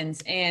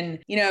captains, and,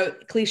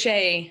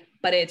 cliche,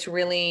 but it's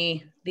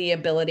really the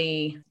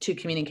ability to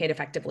communicate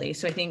effectively.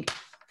 So I think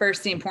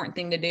first, the important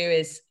thing to do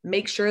is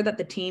make sure that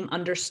the team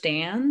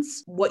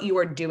understands what you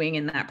are doing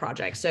in that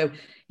project. So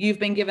you've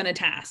been given a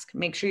task.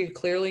 Make sure you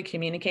clearly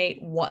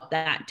communicate what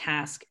that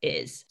task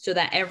is so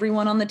that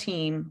everyone on the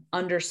team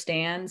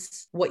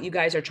understands what you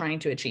guys are trying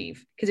to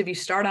achieve. Because if you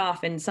start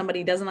off and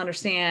somebody doesn't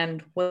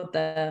understand what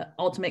the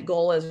ultimate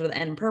goal is or the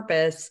end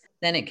purpose,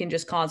 then it can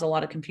just cause a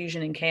lot of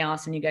confusion and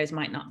chaos, and you guys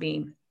might not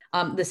be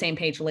the same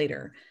page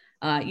later.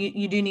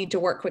 You do need to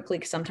work quickly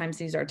because sometimes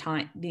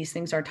these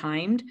things are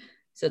timed.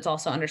 So it's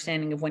also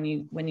understanding of when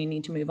you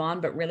need to move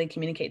on, but really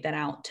communicate that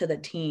out to the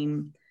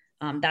team.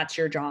 That's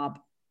your job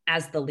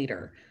as the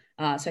leader.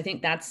 So I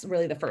think that's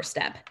really the first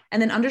step.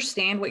 And then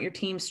understand what your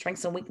team's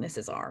strengths and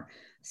weaknesses are.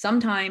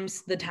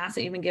 Sometimes the task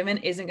that you've been given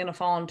isn't going to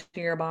fall into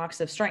your box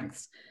of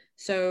strengths.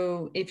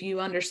 So if you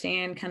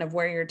understand kind of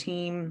where your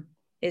team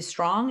is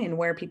strong and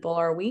where people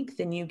are weak,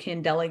 then you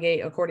can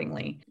delegate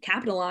accordingly.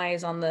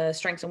 Capitalize on the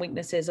strengths and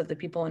weaknesses of the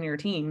people in your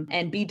team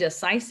and be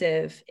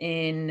decisive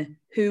in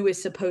who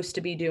is supposed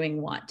to be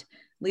doing what.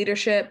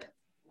 Leadership,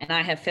 and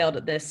I have failed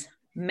at this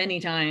many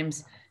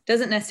times,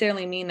 doesn't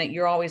necessarily mean that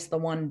you're always the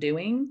one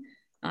doing.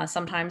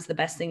 Sometimes the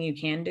best thing you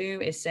can do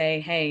is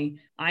say, hey,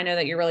 I know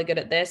that you're really good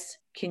at this.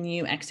 Can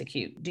you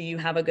execute? Do you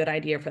have a good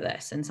idea for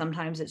this? And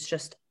sometimes it's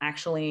just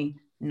actually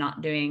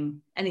not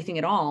doing anything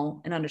at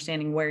all and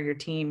understanding where your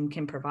team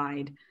can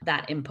provide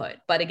that input.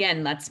 But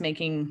again, that's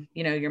making,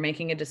 you're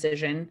making a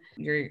decision,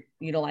 you're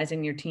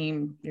utilizing your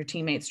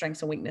teammates'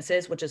 strengths and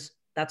weaknesses,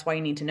 that's why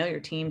you need to know your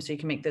team so you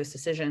can make those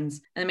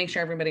decisions and make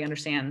sure everybody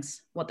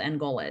understands what the end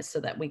goal is so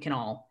that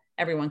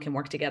everyone can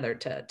work together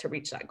to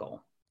reach that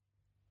goal.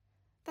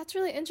 That's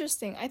really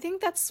interesting. I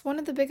think that's one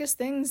of the biggest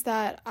things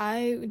that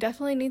I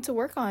definitely need to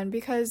work on,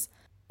 because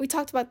we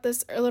talked about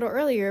this a little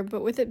earlier,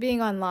 but with it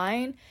being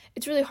online,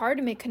 it's really hard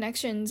to make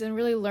connections and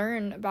really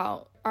learn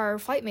about our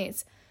flight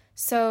mates.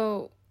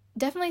 So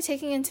definitely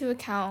taking into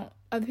account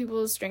other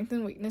people's strengths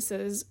and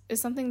weaknesses is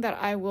something that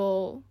I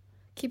will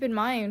keep in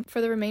mind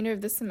for the remainder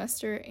of this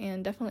semester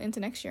and definitely into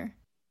next year.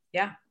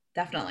 Yeah,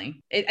 definitely.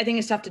 I think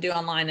it's tough to do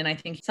online. And I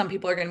think some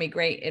people are going to be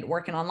great at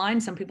working online.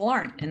 Some people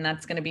aren't. And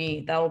that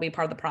will be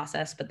part of the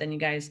process. But then you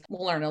guys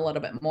will learn a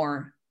little bit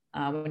more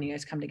when you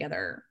guys come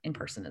together in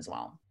person as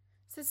well.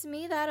 So to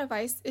me, that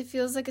advice, it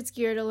feels like it's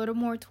geared a little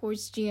more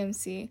towards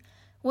GMC.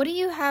 What do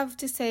you have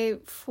to say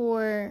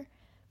for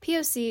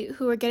POC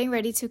who are getting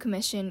ready to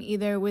commission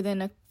either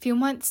within a few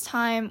months'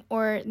 time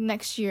or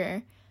next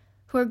year,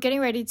 who are getting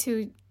ready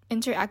to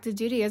enter active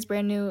duty as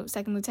brand new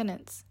second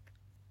lieutenants?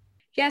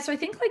 Yeah, so I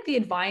think the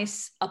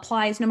advice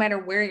applies no matter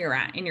where you're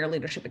at in your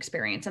leadership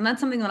experience. And that's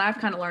something that I've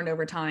kind of learned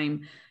over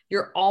time.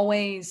 You're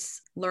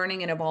always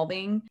learning and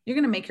evolving. You're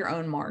going to make your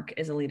own mark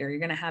as a leader. You're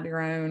going to have your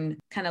own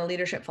kind of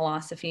leadership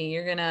philosophy.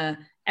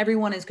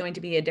 Everyone is going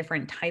to be a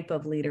different type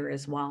of leader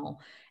as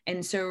well.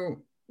 And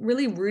so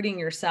really rooting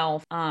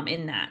yourself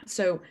in that.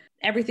 So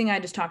everything I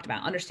just talked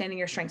about, understanding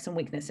your strengths and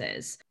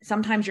weaknesses.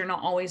 Sometimes you're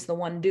not always the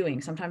one doing.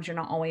 Sometimes you're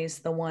not always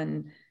the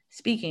one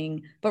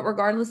speaking, but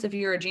regardless if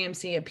you're a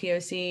GMC, a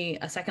POC,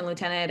 a second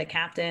lieutenant, a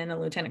captain, a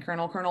lieutenant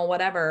colonel,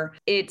 whatever,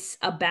 it's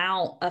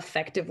about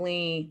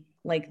effectively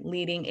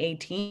leading a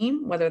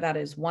team, whether that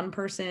is one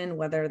person,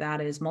 whether that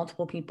is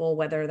multiple people,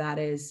 whether that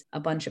is a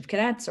bunch of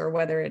cadets, or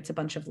whether it's a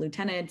bunch of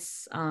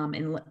lieutenants, or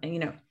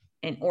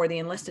the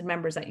enlisted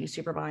members that you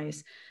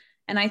supervise.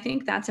 And I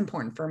think that's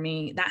important for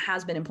me. That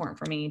has been important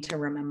for me to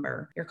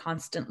remember. You're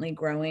constantly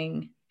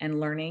growing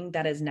and learning.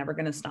 That is never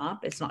going to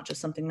stop. It's not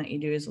just something that you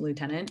do as a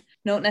lieutenant.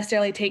 Don't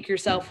necessarily take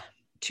yourself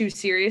too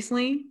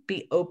seriously.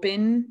 Be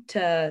open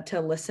to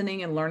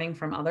listening and learning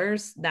from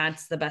others.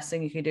 That's the best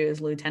thing you can do as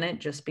a lieutenant.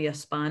 Just be a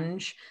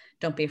sponge.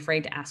 Don't be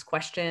afraid to ask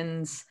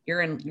questions.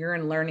 You're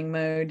in learning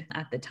mode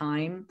at the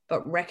time,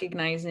 but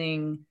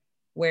recognizing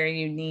where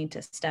you need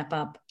to step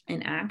up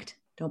and act.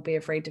 Don't be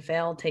afraid to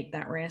fail, take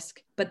that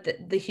risk. But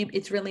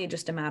it's really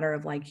just a matter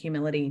of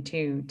humility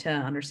too, to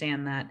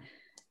understand that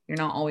you're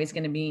not always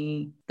going to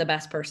be the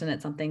best person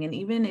at something. And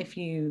even if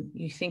you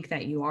think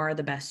that you are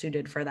the best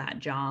suited for that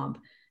job,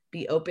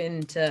 be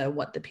open to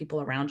what the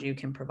people around you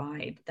can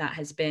provide. That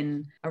has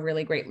been a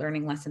really great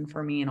learning lesson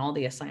for me in all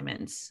the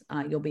assignments.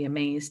 You'll be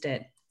amazed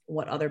at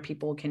what other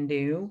people can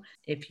do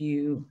if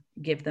you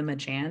give them a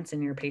chance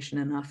and you're patient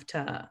enough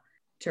to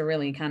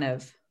really kind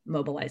of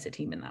mobilize a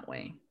team in that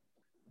way.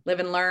 Live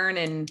and learn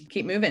and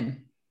keep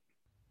moving.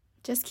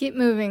 Just keep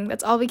moving.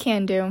 That's all we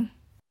can do.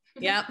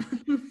 Yep.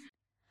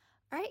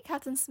 All right,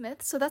 Captain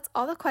Smith. So that's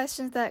all the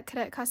questions that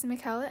Cadet Kasi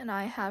Michaela and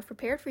I have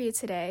prepared for you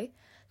today.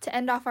 To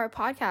end off our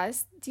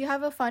podcast, do you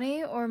have a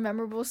funny or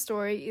memorable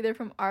story, either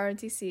from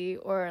ROTC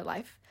or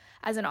life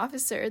as an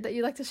officer, that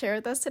you'd like to share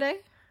with us today?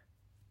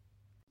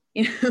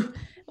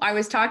 I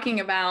was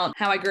talking about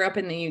how I grew up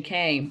in the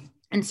UK.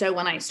 And so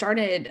when I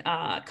started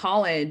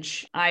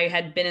college, I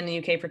had been in the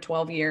UK for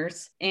 12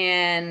 years.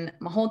 And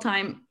my whole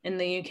time in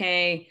the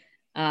UK,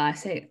 I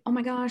say, oh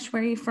my gosh,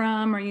 where are you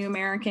from? Are you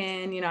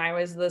American? I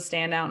was the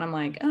standout. And I'm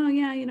like, oh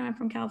yeah, I'm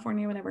from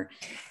California, whatever.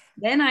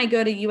 Then I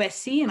go to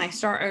USC and I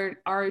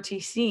start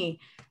ROTC.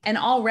 And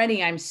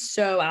already I'm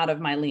so out of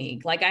my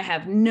league. I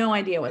have no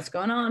idea what's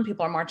going on.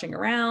 People are marching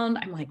around.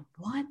 I'm like,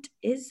 what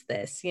is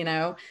this?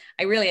 I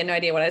really had no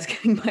idea what I was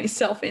getting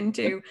myself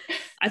into.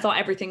 I thought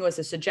everything was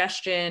a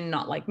suggestion,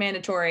 not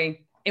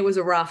mandatory. It was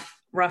a rough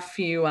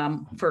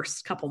few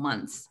first couple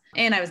months.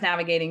 And I was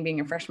navigating being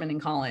a freshman in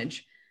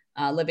college,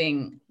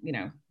 living,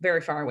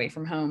 very far away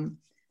from home,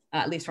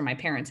 at least from my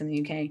parents in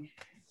the UK.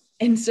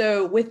 And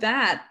so with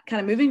that,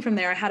 kind of moving from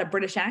there, I had a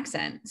British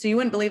accent. So you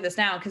wouldn't believe this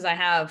now because I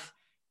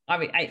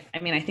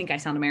think I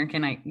sound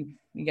American.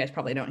 You guys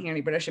probably don't hear any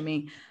British in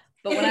me.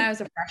 But when I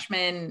was a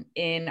freshman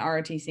in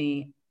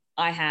ROTC,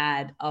 I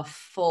had a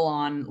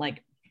full-on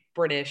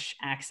British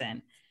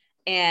accent.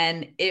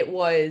 And it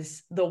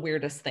was the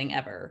weirdest thing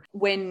ever.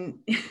 When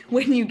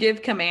you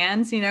give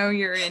commands,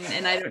 you're in,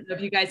 and I don't know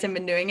if you guys have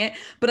been doing it,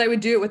 but I would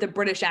do it with a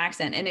British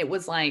accent. And it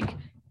was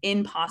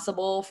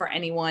impossible for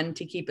anyone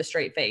to keep a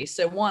straight face.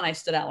 So one, I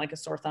stood out like a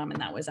sore thumb, and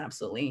that was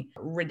absolutely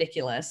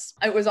ridiculous.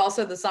 It was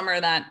also the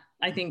summer that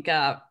I think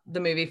the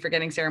movie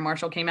Forgetting Sarah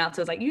Marshall came out.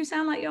 So it's you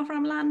sound like you're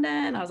from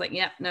London. I was like,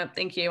 yep, no,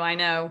 thank you. I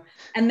know.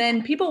 And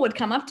then people would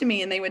come up to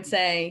me and they would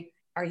say,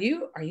 are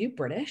you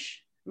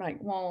British? I'm like,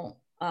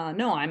 well,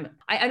 no,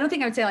 I don't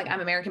think I would say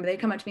I'm American, but they'd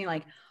come up to me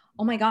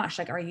oh my gosh,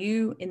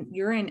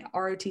 you're in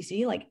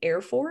ROTC,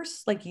 Air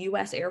Force,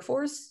 US Air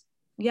Force?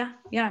 yeah,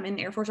 I'm in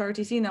Air Force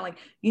ROTC. And they're like,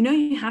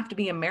 you have to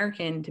be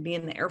American to be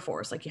in the Air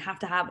Force. Like you have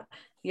to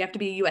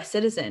be a US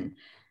citizen.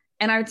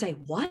 And I would say,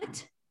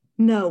 what?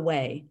 No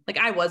way. Like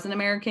I was an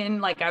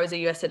American, like I was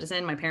a US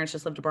citizen. My parents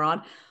just lived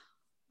abroad.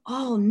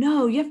 Oh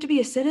no, you have to be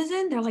a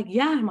citizen? They're like,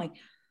 yeah. I'm like,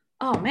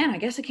 oh man, I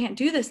guess I can't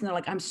do this. And they're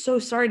like, I'm so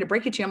sorry to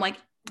break it to you. I'm like,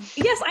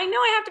 yes, I know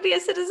I have to be a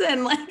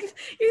citizen. Like,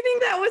 you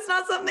think that was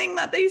not something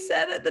that they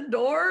said at the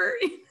door?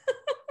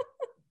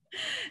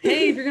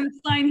 Hey, if you're going to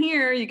sign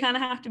here, you kind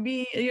of have to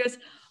be a US.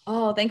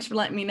 Oh, thanks for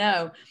letting me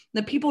know.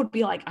 The people would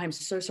be like, I'm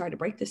so sorry to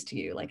break this to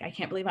you. Like, I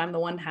can't believe I'm the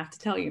one to have to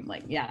tell you. I'm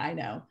like, yeah, I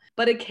know.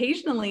 But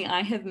occasionally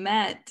I have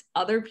met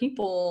other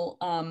people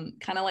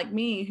kind of like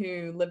me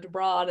who lived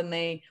abroad and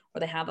they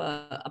have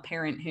a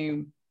parent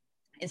who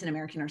is an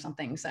American or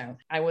something. So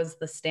I was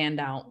the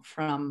standout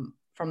from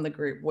the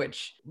group,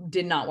 which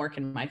did not work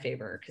in my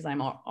favor because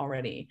I'm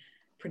already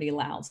pretty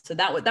loud. So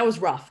that was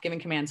rough giving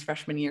commands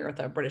freshman year with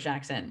a British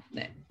accent.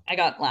 I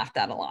got laughed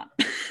at a lot.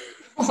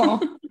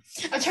 Oh,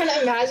 I'm trying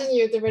to imagine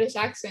you with the British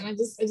accent. I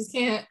just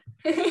can't.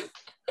 I'm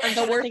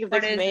trying to think of the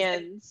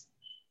commands.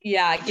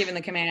 Yeah, giving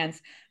the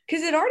commands.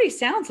 Because it already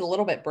sounds a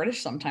little bit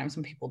British sometimes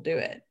when people do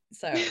it.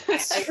 So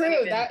it's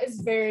true. That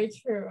is very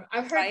true.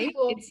 I've heard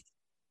people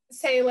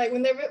say like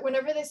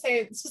whenever they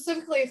say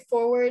specifically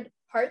forward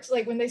parts,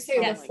 like when they say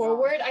the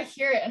forward, I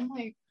hear it and I'm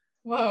like,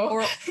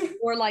 whoa.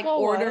 Or like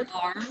order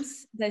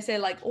arms. They say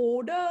like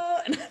order.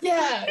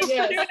 Yeah,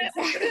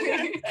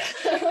 exactly.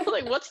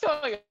 Like what's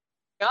going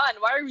on?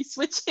 Why are we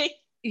switching?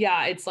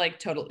 Yeah, it's like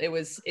total. It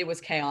was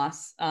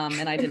chaos.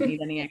 And I didn't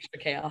need any extra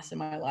chaos in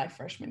my life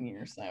freshman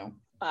year. So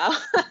wow.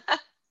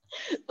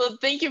 Well,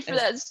 thank you for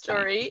that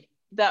story.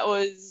 That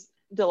was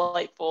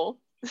delightful,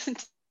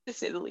 to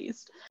say the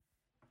least.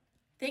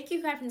 Thank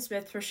you, Captain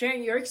Smith, for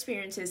sharing your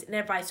experiences and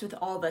advice with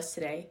all of us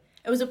today.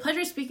 It was a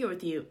pleasure speaking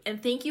with you,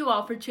 and thank you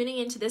all for tuning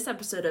in to this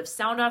episode of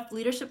Sound Off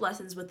Leadership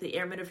Lessons with the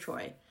Airmen of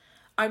Troy.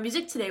 Our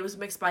music today was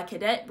mixed by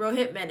Cadet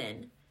Rohit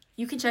Menon.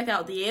 You can check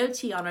out the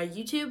AOT on our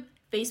YouTube,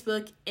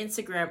 Facebook,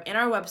 Instagram, and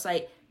our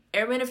website,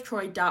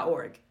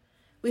 airmenoftroy.org.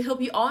 We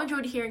hope you all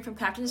enjoyed hearing from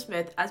Captain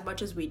Smith as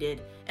much as we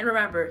did. And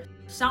remember,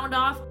 sound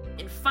off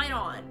and fight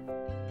on!